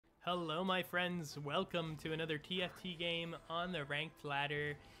Hello my friends, welcome to another TFT game on the ranked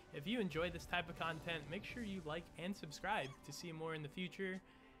ladder. If you enjoy this type of content, make sure you like and subscribe to see more in the future.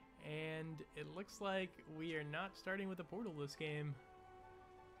 And it looks like we are not starting with a portal this game.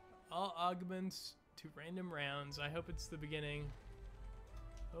 All augments to random rounds. I hope it's the beginning.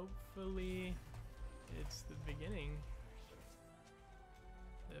 Hopefully it's the beginning.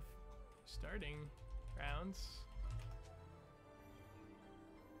 The starting rounds.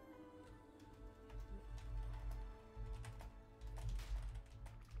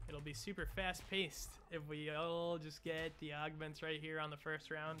 It'll be super fast-paced if we all just get the augments right here on the first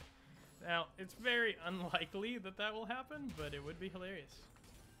round. Now, it's very unlikely that that will happen, but it would be hilarious.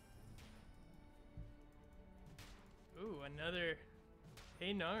 Ooh, another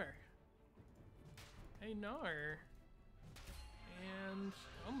Anar. Anar. And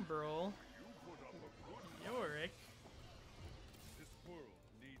Umbral. Yorick. This world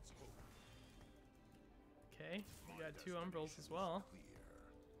needs hope. Okay, we got two Umbrals as well.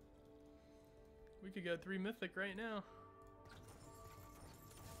 We could go 3 Mythic right now.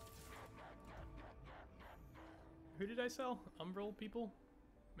 Who did I sell? Umbral people?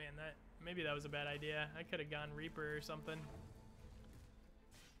 Man, maybe that was a bad idea. I could have gone Reaper or something.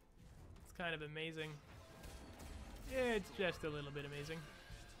 It's kind of amazing. Yeah, it's just a little bit amazing.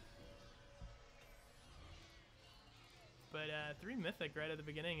 But 3 Mythic right at the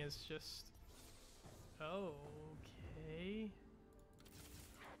beginning is just... okay.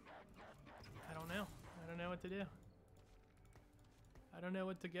 I don't know. I don't know what to do. I don't know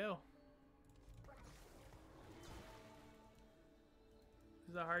what to go.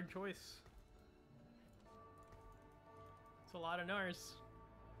 This is a hard choice. It's a lot of Nars.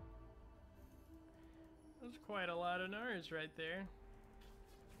 There's quite a lot of Nars right there.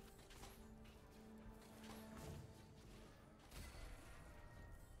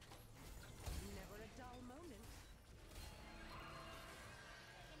 Never a dull moment.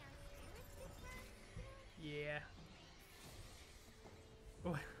 Yeah.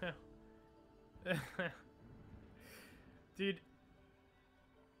 Dude.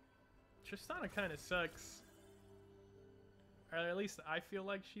 Tristana kind of sucks. Or at least I feel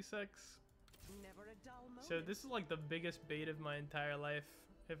like she sucks. Never a dull moment. So this is like the biggest bait of my entire life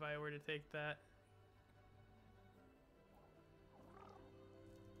if I were to take that.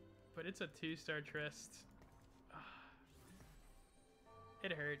 But it's a 2-star Trist.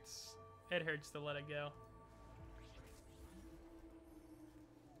 It hurts. It hurts to let it go.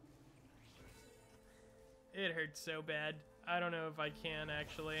 It hurts so bad. I don't know if I can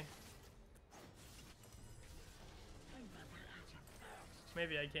actually.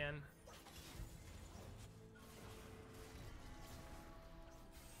 Maybe I can.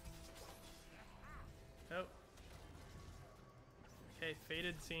 Oh. Okay,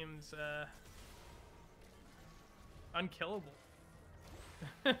 Fated seems unkillable.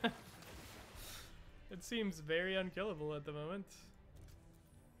 It seems very unkillable at the moment.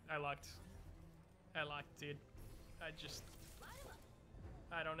 I locked, dude. I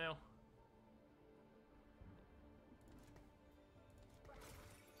don't know.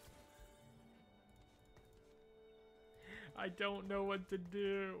 I don't know what to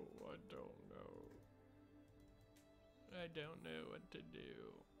do. I don't know. I don't know what to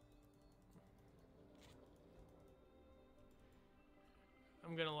do.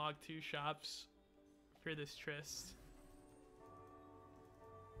 I'm gonna log 2 shops for this Trist.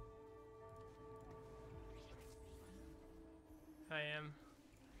 I am.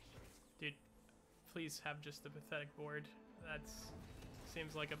 Dude, please have just a pathetic board. That's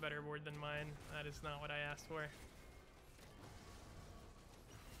seems like a better board than mine. That is not what I asked for.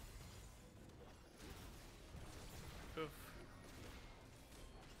 Oof.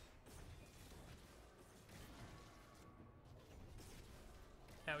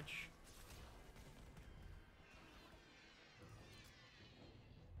 Ouch.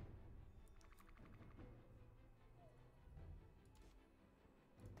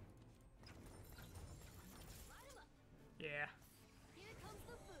 Yeah. Here comes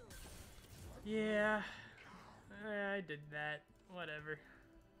the food. Yeah. I did that. Whatever.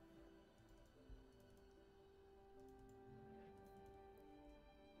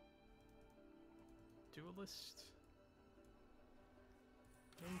 Duelist.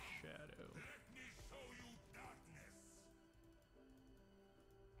 And Shadow. Let me show you darkness.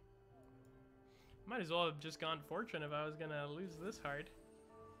 Might as well have just gone Fortune if I was gonna lose this hard.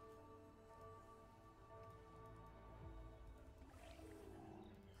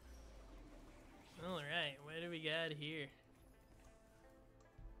 Alright, what do we got here?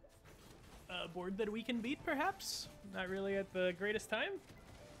 A board that we can beat, perhaps? Not really at the greatest time?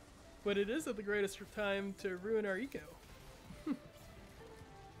 But it isn't the greatest time to ruin our eco.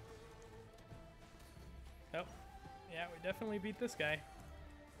 Oh, yeah, we definitely beat this guy.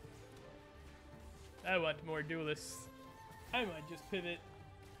 I want more duelists. I might just pivot,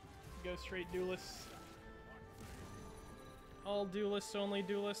 go straight duelists. All duelists, only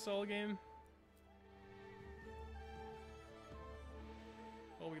duelists, all game.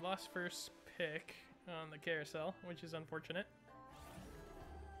 Well, we lost first pick on the carousel, which is unfortunate.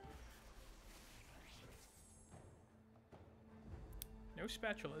 No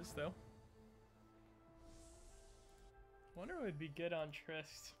spatulas, though. Wonder what would be good on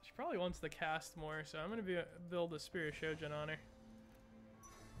Trist. She probably wants the cast more, so I'm gonna build a Spirit Shojin on her.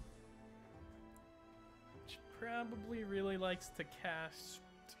 She probably really likes to cast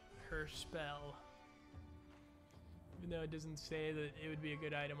her spell. Even though it doesn't say that it would be a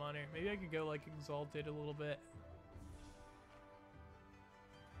good item on her. Maybe I could go like Exalted a little bit.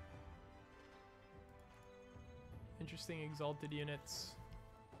 Interesting Exalted units.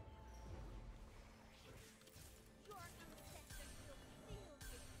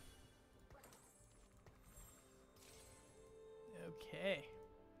 Okay.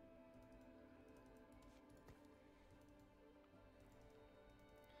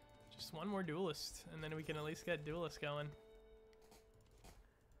 Just one more duelist, and then we can at least get duelists going.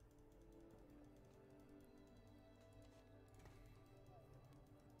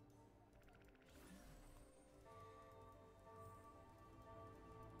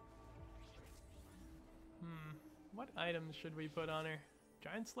 What items should we put on her?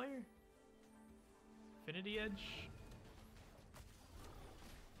 Giant Slayer? Affinity Edge?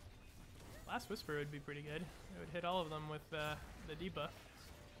 Last Whisper would be pretty good. It would hit all of them with the debuff.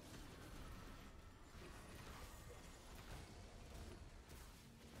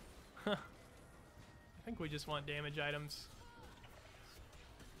 Huh. I think we just want damage items.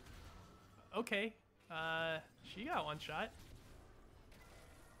 Okay. She got one shot.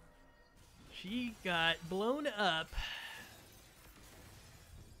 She got blown up.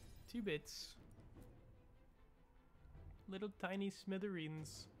 2 bits. Little tiny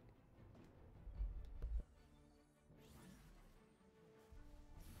smithereens.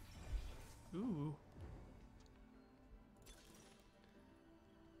 Ooh.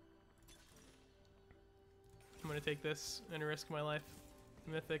 I'm gonna take this and risk my life.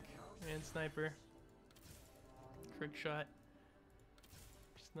 Mythic and Sniper. Trick shot.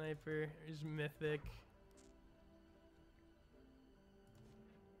 Sniper is Mythic.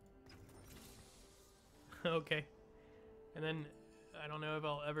 Okay. And then I don't know if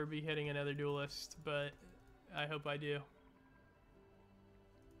I'll ever be hitting another duelist, but I hope I do.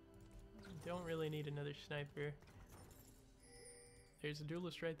 Don't really need another sniper. There's a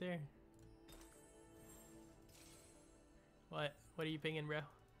duelist right there. What? What are you pinging, bro?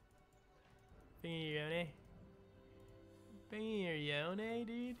 Pinging your Yone? Pinging your Yone,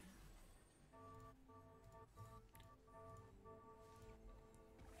 dude?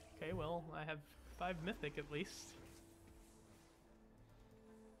 Okay, well, I have 5 mythic at least.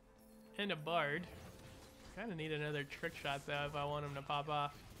 And a bard. Kinda need another trick shot though if I want him to pop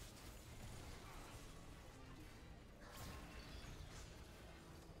off.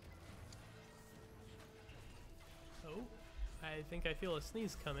 Oh, I think I feel a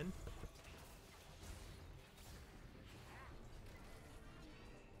sneeze coming.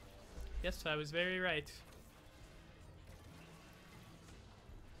 Yes, I was very right.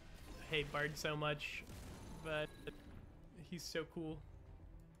 I hate Bard so much, but he's so cool.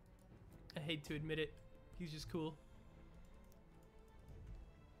 I hate to admit it. He's just cool.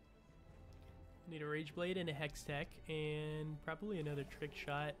 Need a Rage Blade and a Hex Tech, and probably another Trick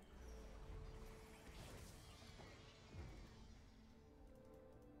Shot.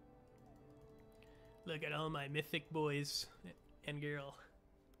 Look at all my mythic boys and girl.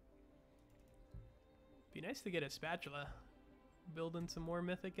 Be nice to get a spatula. Building some more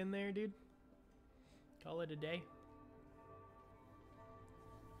mythic in there, dude. Call it a day.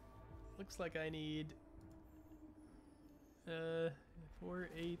 Looks like I need 4,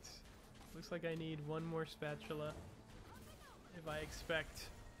 8. Looks like I need one more spatula if I expect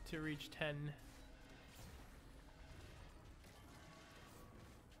to reach 10.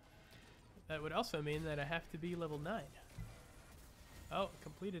 That would also mean that I have to be level 9. Oh,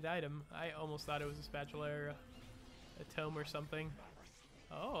 completed item. I almost thought it was a spatula or a tome or something.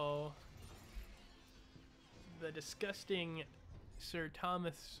 Oh. The disgusting Sir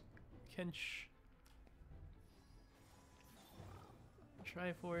Thomas Kench.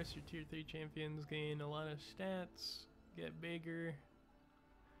 Triforce, your tier 3 champions gain a lot of stats, get bigger.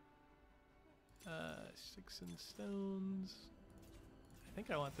 6 in stones. I think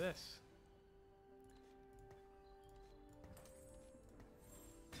I want this.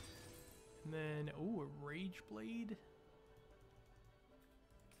 And then, ooh, a Rage Blade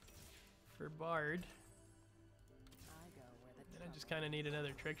for BARD. I go where the And I just kind of need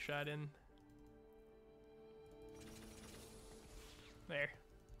another trick shot in. There.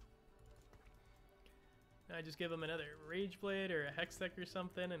 Now I just give him another Rage Blade or a Hextech or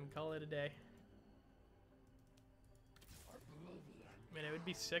something and call it a day. Man, it would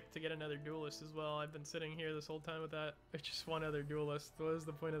be sick to get another duelist as well. I've been sitting here this whole time with that. There's just one other duelist. What is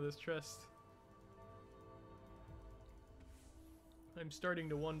the point of this trust? I'm starting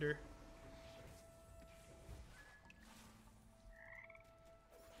to wonder.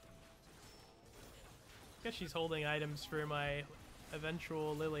 I guess she's holding items for my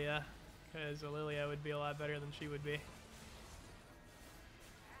eventual Lilia, because a Lilia would be a lot better than she would be.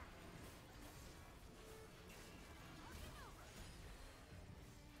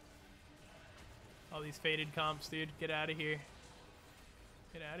 All these faded comps, dude. Get out of here.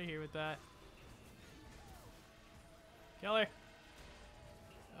 Get out of here with that. Kill her.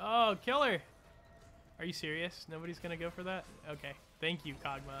 Oh, kill her. Are you serious? Nobody's gonna go for that? Okay. Thank you,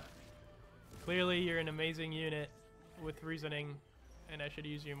 Kog'Maw. Clearly, you're an amazing unit with reasoning, and I should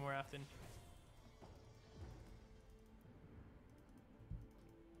use you more often.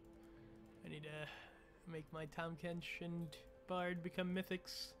 I need to make my Tahm Kench and BARD become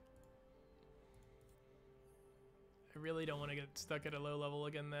mythics. I really don't want to get stuck at a low level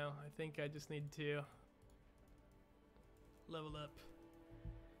again, though. I think I just need to level up.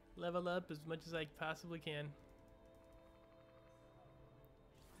 Level up as much as I possibly can.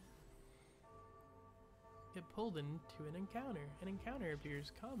 Get pulled into an encounter. An encounter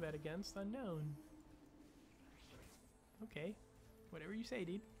appears. Combat against unknown. Okay. Whatever you say,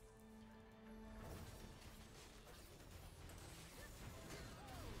 dude.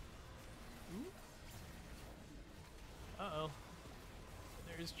 Ooh. Uh-oh.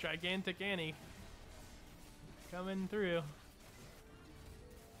 There's Gigantic Annie. Coming through.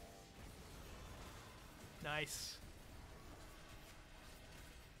 Nice.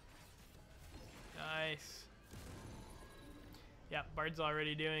 Nice. Yeah, Bard's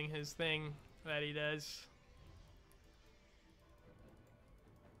already doing his thing that he does.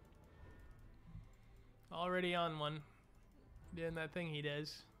 Already on one. Doing that thing he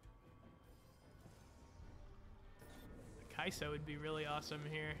does. Kaisa would be really awesome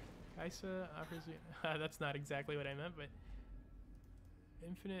here. Kaisa offers you... that's not exactly what I meant, but...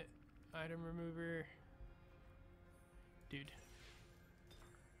 Infinite item remover... Dude.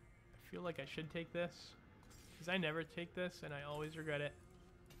 I feel like I should take this. Because I never take this, and I always regret it.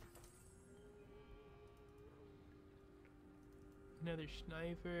 Another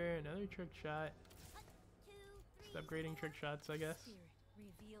sniper, another trick shot. Just upgrading trick shots, I guess. Spirit,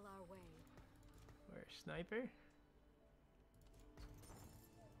 reveal our way. Or sniper?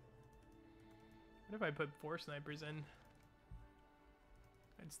 What if I put 4 snipers in?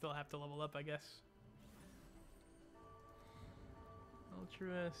 I'd still have to level up, I guess.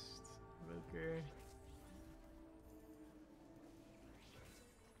 Altruist, Evoker.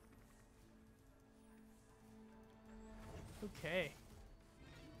 Okay.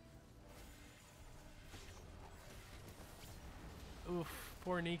 Oof,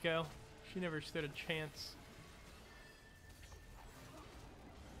 poor Nico. She never stood a chance.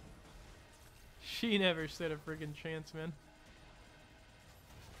 She never stood a friggin' chance, man.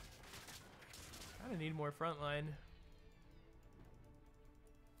 Kinda need more frontline.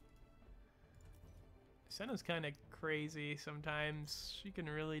 Senna's kind of crazy sometimes. She can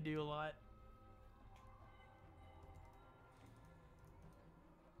really do a lot.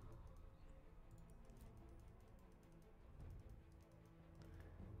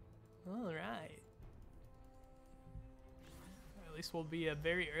 All right. At least we'll be a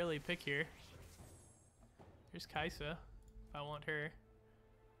very early pick here. Here's Kaisa, if I want her.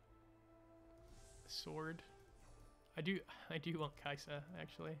 Sword. I do want Kaisa,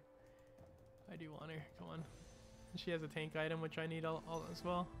 actually. I do want her. Come on. She has a tank item, which I need all as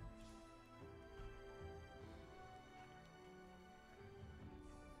well.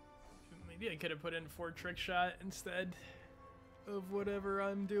 Maybe I could have put in 4 trick shot instead of whatever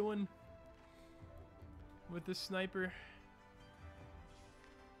I'm doing with this sniper.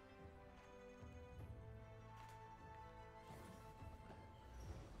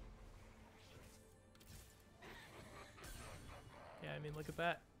 Yeah, I mean, look at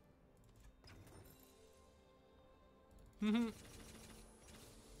that.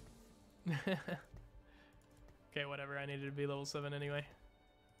 Okay, whatever. I needed to be level 7 anyway.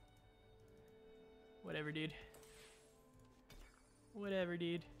 Whatever, dude. Whatever,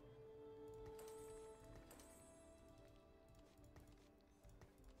 dude.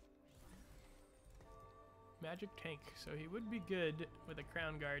 Magic tank, so he would be good with a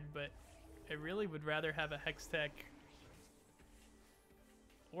crown guard, but I really would rather have a hex tech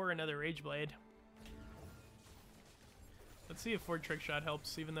or another rage blade. Let's see if 4 trick shot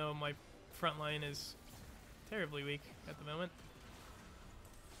helps, even though my front line is terribly weak at the moment.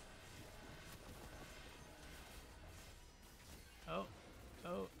 Oh,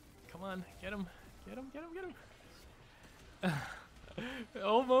 oh, come on, get him, get him, get him, get him.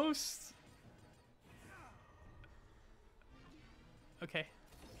 Almost. Okay,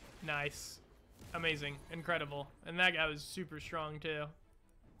 nice, amazing, incredible, and that guy was super strong too.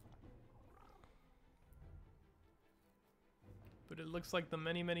 But it looks like the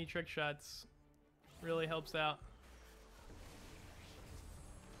many trick shots really helps out.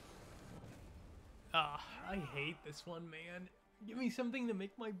 Ah, I hate this one, man. Give me something to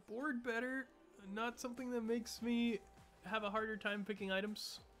make my board better, not something that makes me have a harder time picking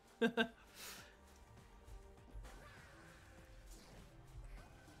items.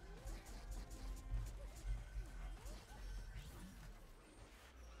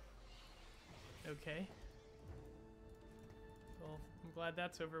 Okay. Well, I'm glad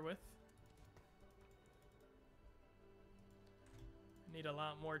that's over with. I need a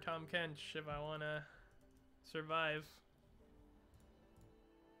lot more Tom Kench if I want to survive.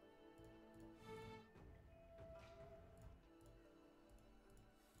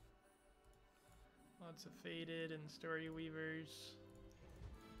 Lots of Faded and Story Weavers.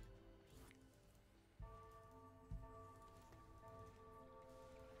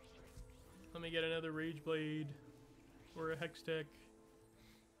 Let me get another Rage Blade or a Hex Tech.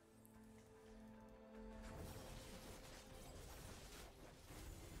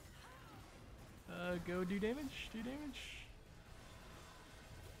 Go do damage, do damage.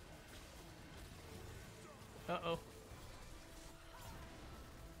 Uh-oh.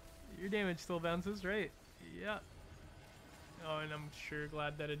 Your damage still bounces, right? Yeah. Oh, and I'm sure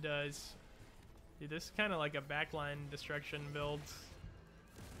glad that it does. Dude, this is kind of like a backline destruction build.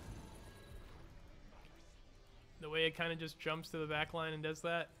 The way it kind of just jumps to the backline and does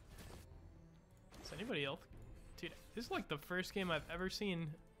that. Is anybody else? Dude, this is like the first game I've ever seen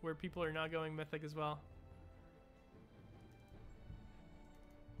where people are not going Mythic as well.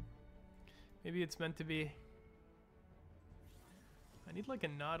 Maybe it's meant to be. I need like a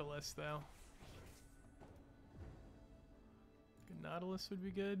Nautilus though. A Nautilus would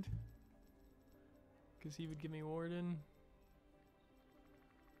be good. Because he would give me Warden.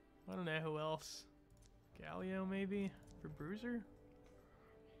 I don't know who else. Galio maybe? For Bruiser?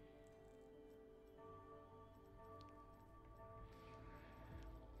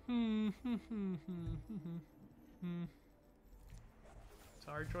 It's a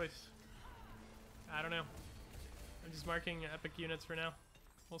hard choice. I don't know. I'm just marking epic units for now.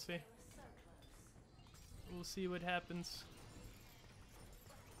 We'll see. We'll see what happens.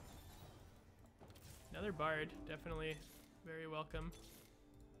 Another Bard, definitely very welcome.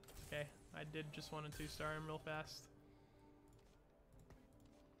 Okay, I did just want to 2-star him real fast.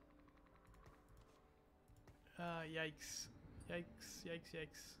 Yikes. Yikes, yikes,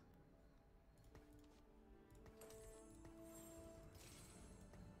 yikes.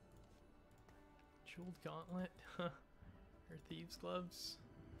 Jeweled Gauntlet. Or Thieves' Gloves.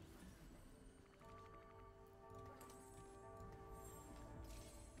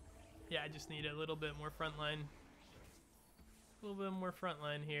 Yeah, I just need a little bit more frontline. A little bit more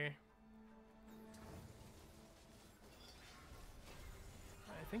frontline here.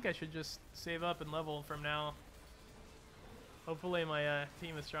 I think I should just save up and level from now. Hopefully my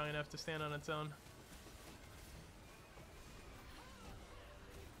team is strong enough to stand on its own.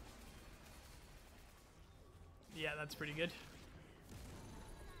 Yeah, that's pretty good.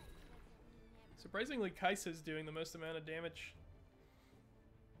 Surprisingly, Kaisa's doing the most amount of damage.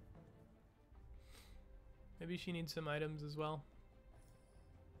 Maybe she needs some items as well.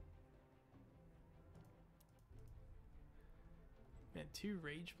 Man, 2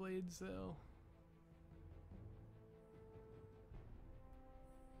 Rage Blades though.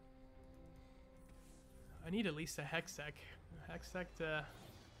 I need at least a Hex Tech. A Hex Tech to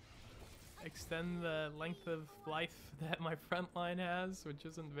extend the length of life that my front line has, which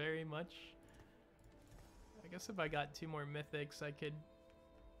isn't very much. I guess if I got 2 more Mythics, I could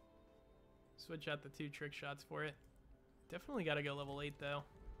switch out the 2 trick shots for it. Definitely gotta go level 8 though.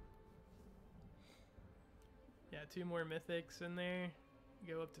 Yeah, 2 more Mythics in there.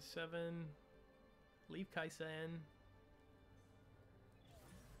 Go up to 7. Leave Kaisa in.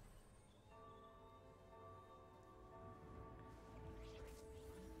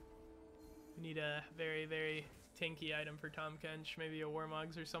 We need a very, very tanky item for Tom Kench, maybe a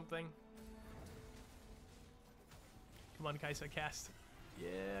Warmogs or something. Come on, Kaisa, cast.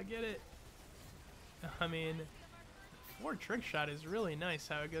 Yeah, get it. I mean, 4 trick shot is really nice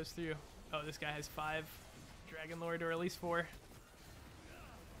how it goes through. Oh, this guy has 5 Dragon Lord, or at least 4.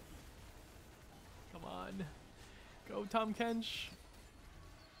 Come on. Go, Tom Kench.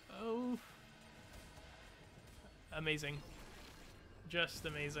 Oh. Amazing. Just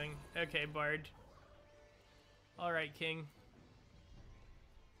amazing. Okay, Bard. Alright, King.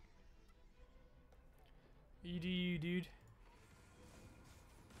 You do you, dude.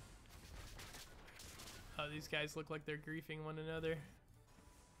 Oh, these guys look like they're griefing one another.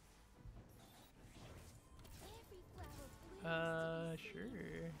 Sure.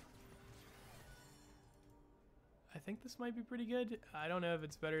 I think this might be pretty good. I don't know if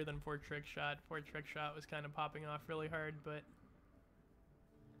it's better than 4 trick shot. 4 trick shot was kind of popping off really hard, but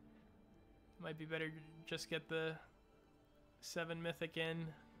might be better to just get the 7 mythic in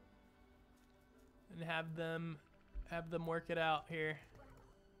and have them work it out here.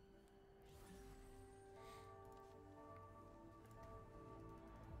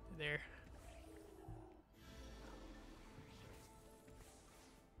 There.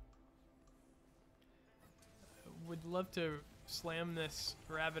 Would love to slam this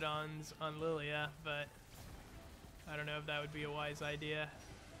Rabadons on Lilia, but I don't know if that would be a wise idea.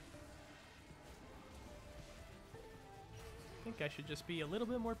 I think I should just be a little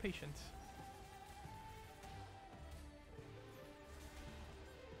bit more patient.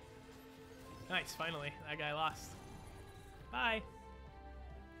 Nice, finally. That guy lost. Bye!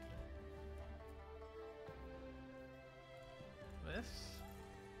 This?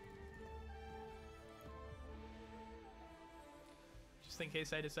 Just in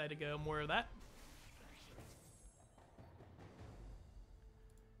case I decide to go more of that.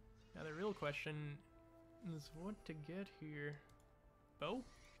 Now the real question is what to get here. Bow?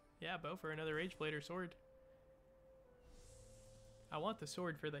 Yeah, bow for another Rage Blade or sword. I want the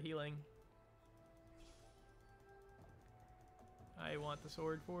sword for the healing. I want the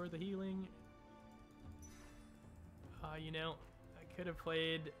sword for the healing. You know, I could have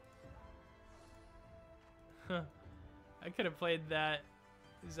played... I could have played that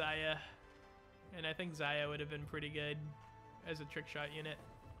Xayah, and I think Xayah would have been pretty good as a trick shot unit.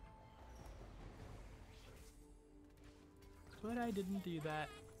 But I didn't do that.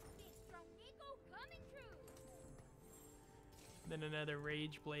 Then another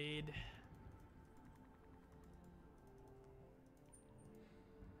Rage Blade.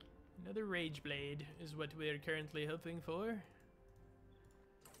 Another Rage Blade is what we are currently hoping for. And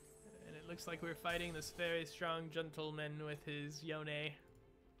it looks like we're fighting this very strong gentleman with his Yone.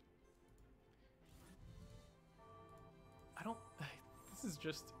 This is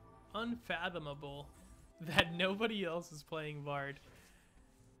just unfathomable that nobody else is playing Bard.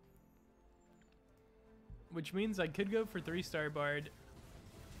 Which means I could go for 3-star Bard,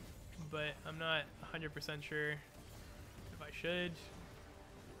 but I'm not 100% sure if I should.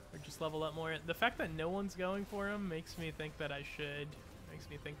 Or just level up more. The fact that no one's going for him makes me think that I should. Makes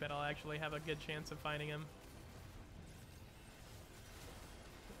me think that I'll actually have a good chance of finding him.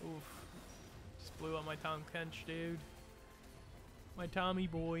 Oof. Just blew up my Tom Kench, dude. My Tommy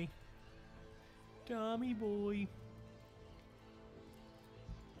boy. Tommy boy.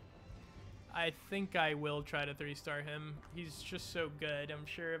 I think I will try to 3-star him. He's just so good. I'm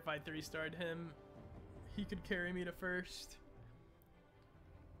sure if I 3-starred him, he could carry me to first.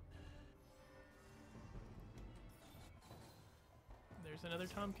 There's another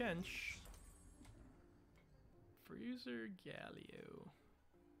Tom Kench. Freezer Galio.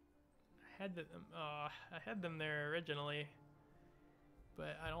 I had them there originally,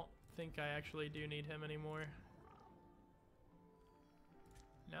 but I don't think I actually do need him anymore.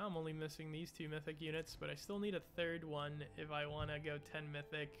 Now I'm only missing these 2 mythic units, but I still need a 3rd one if I want to go 10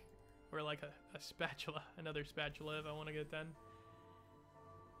 mythic, or like a spatula, another spatula if I want to go 10.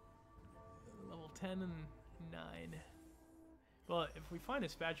 Level 10 and 9. Well, if we find a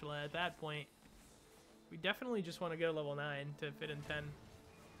spatula at that point, we definitely just want to go level 9 to fit in 10.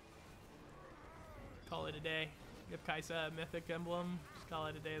 Call it a day. Give Kaisa a mythic emblem, just call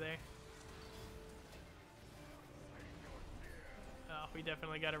it a day there. Oh, we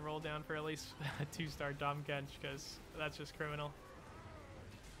definitely got to roll down for at least a 2-star Tom Kench, because that's just criminal.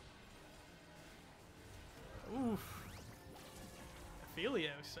 Oof.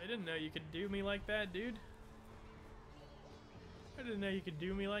 Aphelios, I didn't know you could do me like that, dude. I didn't know you could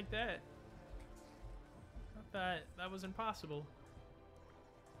do me like that. I thought that was impossible.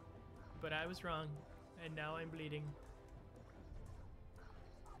 But I was wrong, and now I'm bleeding.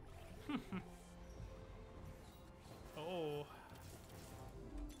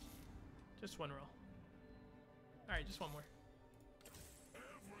 Just one roll. Alright, just one more.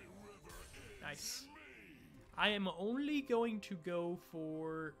 Nice. I am only going to go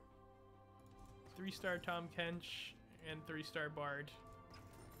for 3-star Tom Kench and 3-star Bard.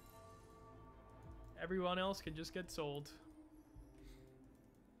 Everyone else can just get sold.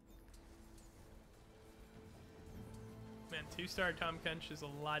 Man, 2-star Tom Kench is a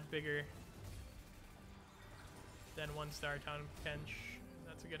lot bigger than 1-star Tom Kench.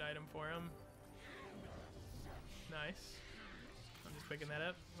 That's a good item for him. Nice. I'm just picking that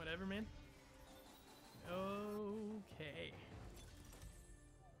up. Whatever, man. Okay.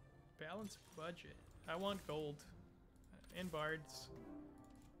 Balanced budget. I want gold. And bards.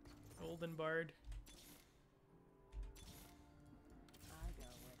 Gold and bard. I go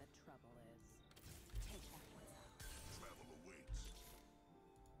where the trouble is. Take that one out. Travel awaits. I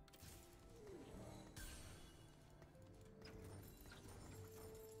never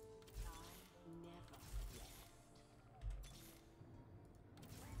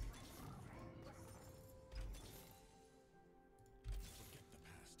rest. Forget the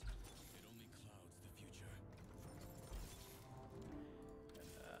past. It only clouds the future.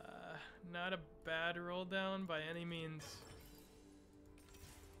 Not a bad roll down by any means.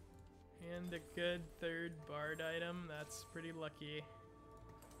 And a good 3rd bard item. That's pretty lucky.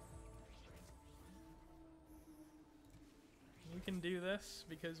 We can do this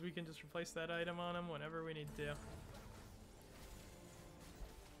because we can just replace that item on him whenever we need to.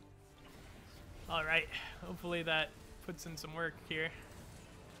 Alright, hopefully that puts in some work here.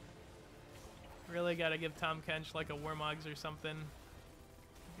 Really gotta give Tom Kench like a Warmogs or something.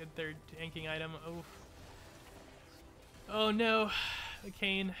 Good 3rd tanking item. Oh. Oh no. The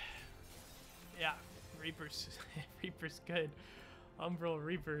Cane. Yeah, Reaper's Reaper's good. Umbral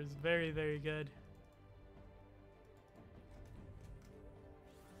Reaper is very, very good.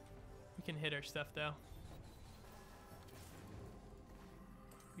 We can hit our stuff though.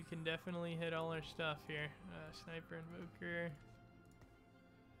 We can definitely hit all our stuff here. Sniper Invoker.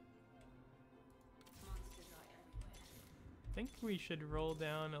 Monsters are everywhere. I think we should roll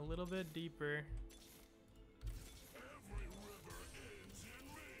down a little bit deeper. Every river ends in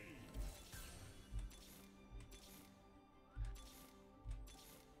me.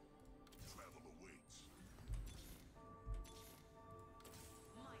 Travel awaits.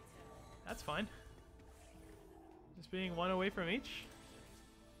 My turn. That's fine. Just being one away from each.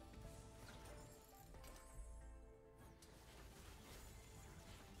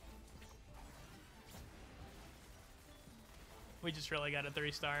 We just really got to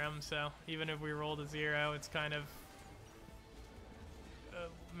 3-star him, so even if we rolled a 0, it's kind of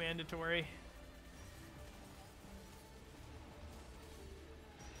mandatory.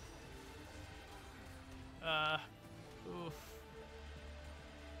 Oof.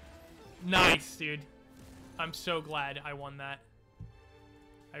 Nice, dude. I'm so glad I won that.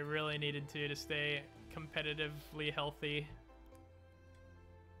 I really needed to stay competitively healthy.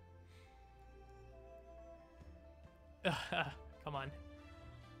 Come on.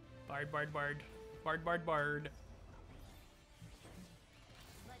 Bard, bard, bard. Bard, bard, bard.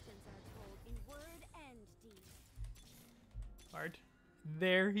 Legends are told in word and deed. Bard.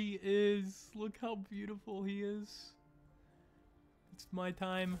 There he is. Look how beautiful he is. It's my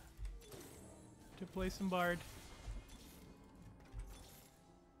time to play some Bard.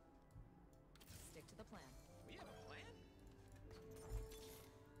 Stick to the plan. We have a plan?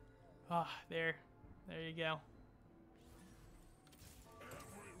 Ah, there. There you go.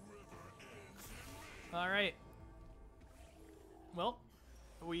 Alright. Well,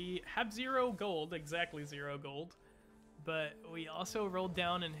 we have 0 gold, exactly 0 gold. But we also rolled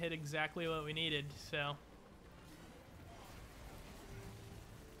down and hit exactly what we needed, so.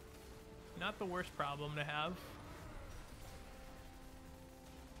 Not the worst problem to have.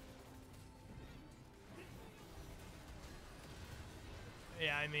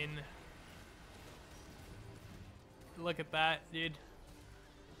 Yeah, I mean, look at that, dude.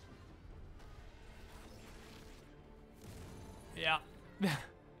 Yeah.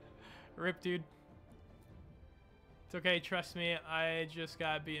 Rip, dude. It's okay, trust me, I just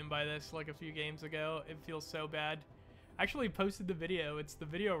got beaten by this like a few games ago. It feels so bad. I actually posted the video. It's the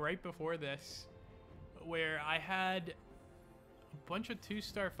video right before this, where I had a bunch of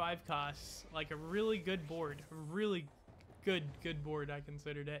 2-star 5 costs, like a really good board. Really good board, I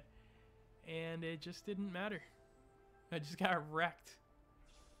considered it. And it just didn't matter. I just got wrecked.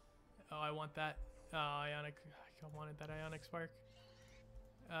 Oh, I want that. Ionic. I wanted that Ionic Spark.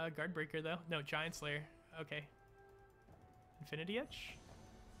 Guard Breaker, though. No, Giant Slayer. Okay. Infinity Edge?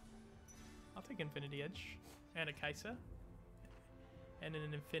 I'll take Infinity Edge. And a Kaisa. And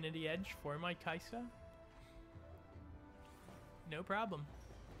an Infinity Edge for my Kaisa. No problem.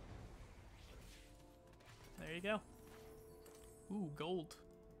 There you go. Ooh, gold.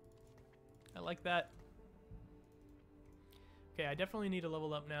 I like that. Okay, I definitely need to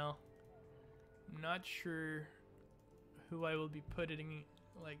level up now. I'm not sure who I will be putting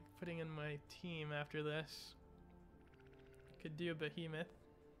in my team after this. Could do a behemoth.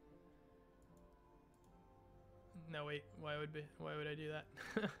 No wait, why would I do that?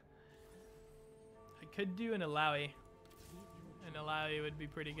 I could do an Alawi. An Alawi would be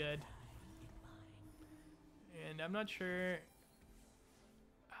pretty good. And I'm not sure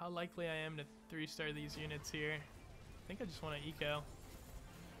how likely I am to 3-star these units here. I think I just want to eco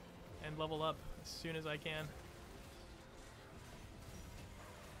and level up as soon as I can.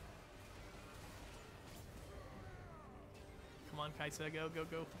 Come on, Kaisa, go, go,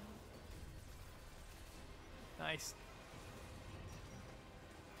 go. Nice.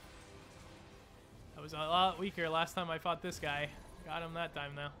 I was a lot weaker last time I fought this guy. Got him that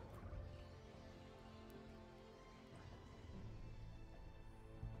time, though.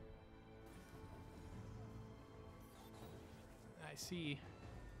 I see.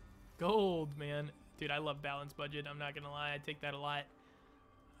 Gold, man. Dude, I love balanced budget. I'm not gonna lie. I take that a lot.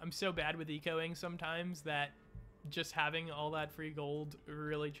 I'm so bad with ecoing sometimes that just having all that free gold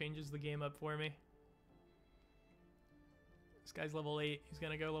really changes the game up for me. This guy's level 8. He's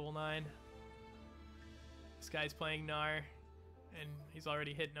gonna go level 9. This guy's playing Gnar, and he's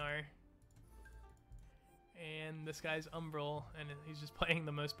already hit Gnar. And this guy's Umbral, and he's just playing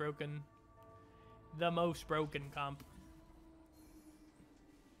the most broken comp.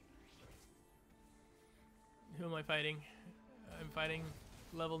 Who am I fighting? I'm fighting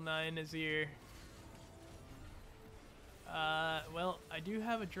level 9 Azir. Well, I do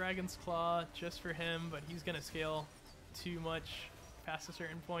have a Dragon's Claw just for him, but he's gonna scale too much past a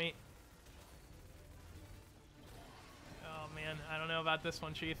certain point. Oh man, I don't know about this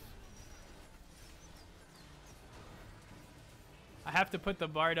one, Chief. I have to put the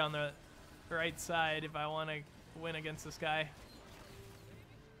BARD on the right side if I want to win against this guy.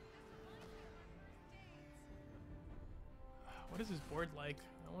 What is his board like?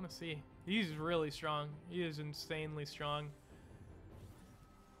 I want to see. He's really strong. He is insanely strong.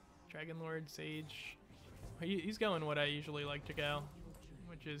 Dragon Lord, Sage. He's going what I usually like to go,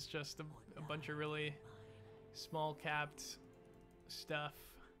 which is just a bunch of really small capped stuff.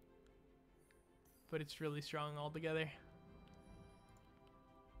 But it's really strong altogether.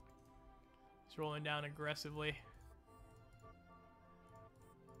 He's rolling down aggressively.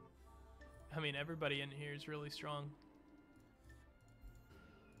 I mean, everybody in here is really strong.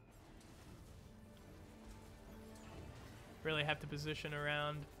 Really have to position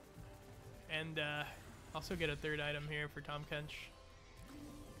around and also get a third item here for Tom Kench.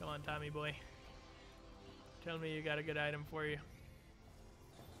 Come on, Tommy boy. Tell me you got a good item for you.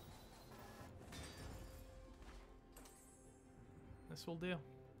 This will do.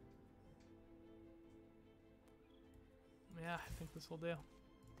 Yeah, I think this will do.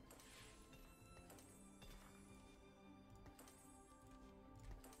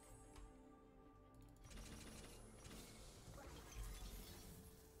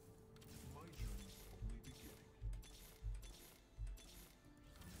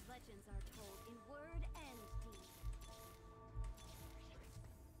 Legends are told in word and deed.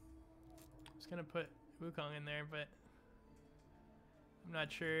 I was gonna put Wukong in there, but I'm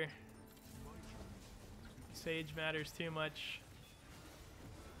not sure Sage matters too much.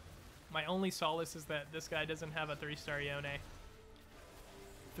 My only solace is that this guy doesn't have a 3-star Yone.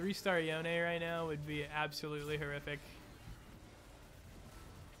 3-star Yone right now would be absolutely horrific.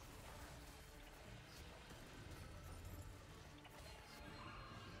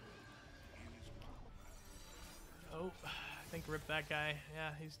 Oh, I think rip that guy.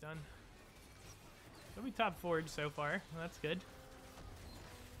 Yeah, he's done. He'll be top 4 so far. That's good.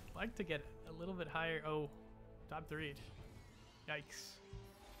 I'd like to get a little bit higher. Oh, top 3. Yikes.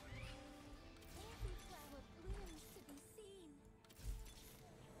 Every flower blooms to be seen.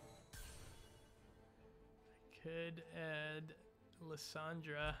 Could add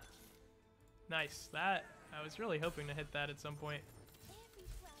Lysandra. Nice. That, I was really hoping to hit that at some point. Every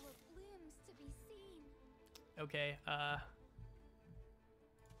flower blooms to be seen. Okay,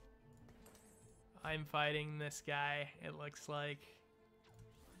 I'm fighting this guy, it looks like.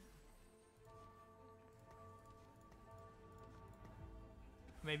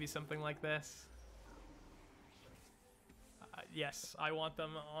 Maybe something like this. Yes, I want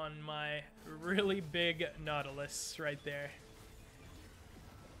them on my really big Nautilus right there.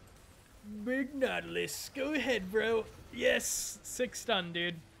 Big Nautilus. Go ahead, bro. Yes! 6 stun,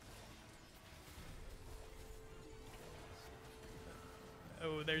 dude.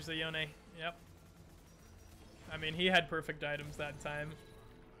 Oh, there's the Yone. Yep. I mean, he had perfect items that time.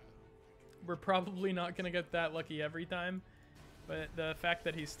 We're probably not going to get that lucky every time, but the fact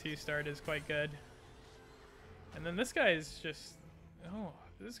that he's 2-starred is quite good. And then this guy is just... Oh,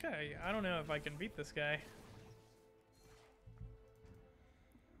 this guy... I don't know if I can beat this guy.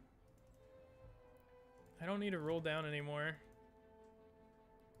 I don't need to roll down anymore.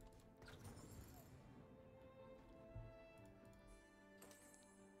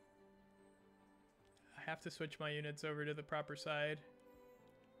 I have to switch my units over to the proper side.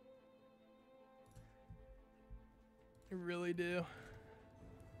 I really do.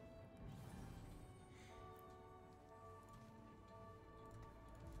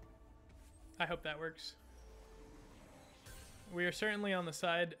 I hope that works. We are certainly on the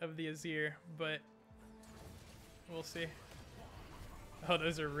side of the Azir, but we'll see. Oh,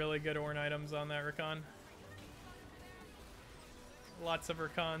 those are really good Ornn items on that Rakan. Lots of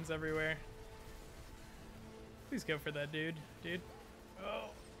Rakans everywhere. Please go for that dude, Oh.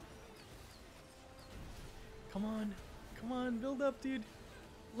 Come on. Come on, build up, dude.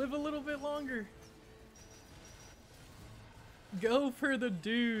 Live a little bit longer. Go for the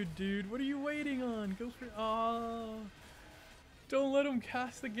dude. What are you waiting on? Go for... Oh. Don't let him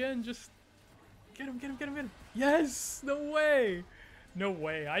cast again. Just get him. Yes! No way. No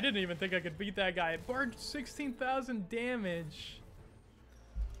way. I didn't even think I could beat that guy. BARD 16,000 damage.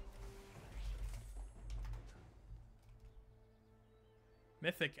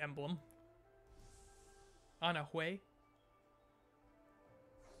 Mythic emblem. On a way.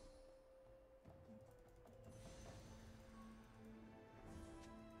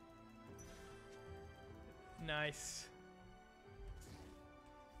 Nice.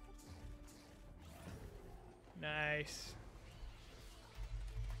 Nice.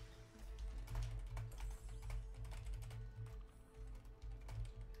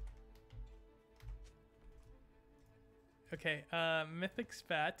 Okay, Mythic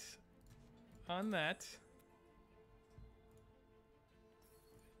Spat on that.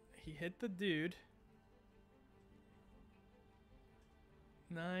 He hit the dude.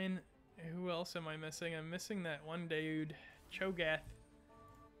 9. Who else am I missing? I'm missing that one dude. Cho'Gath.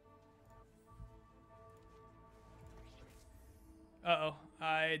 Uh-oh.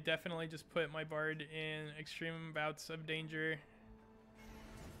 I definitely just put my Bard in extreme bouts of danger.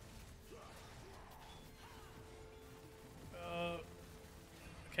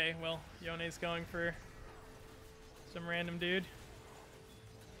 Okay, well, Yone's going for some random dude.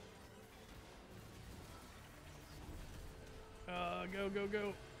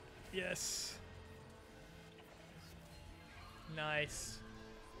 Go. Yes. Nice.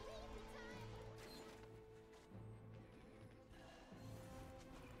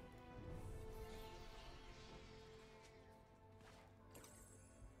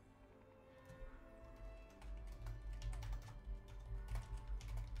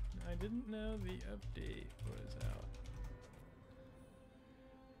 I didn't know the update was out.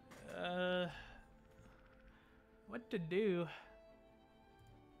 What to do?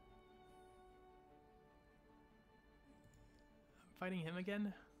 I'm fighting him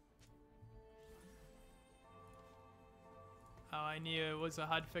again? Oh, I knew it was a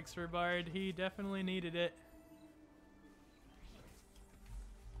hot fix for BARD. He definitely needed it.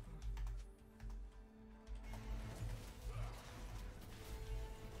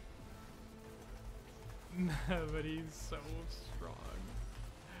 But he's so strong.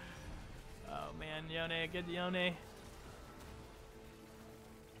 Oh man, Yone, good Yone.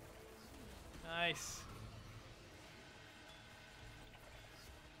 Nice.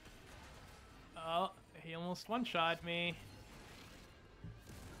 Oh, he almost one-shot me.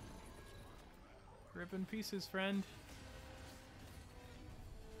 Rip in pieces, friend.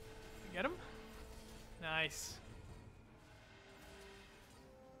 Get him? Nice.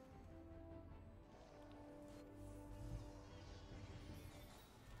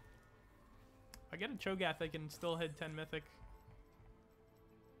 If I get a Cho'Gath, I can still hit 10 mythic.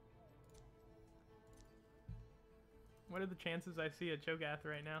 What are the chances I see a Cho'Gath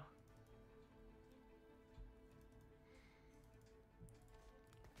right now?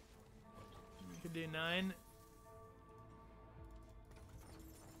 We could do 9.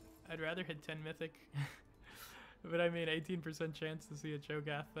 I'd rather hit 10 mythic. But I mean, 18% chance to see a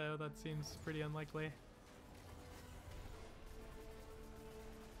Cho'Gath though. That seems pretty unlikely.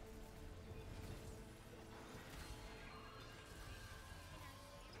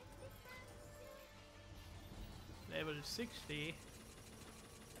 Level 60.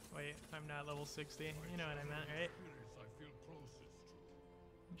 Wait, wait, I'm not level 60. You know what I meant, right? Spirits I feel closest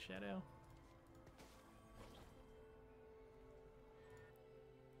to. Shadow.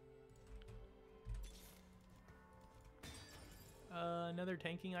 Another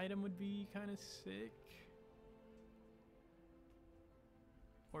tanking item would be kind of sick.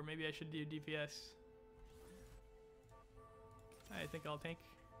 Or maybe I should do DPS. I think I'll tank.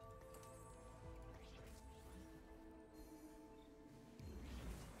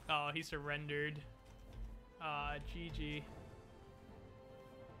 Oh, he surrendered. GG.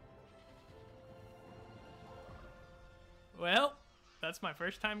 Well, that's my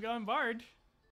first time going Bard.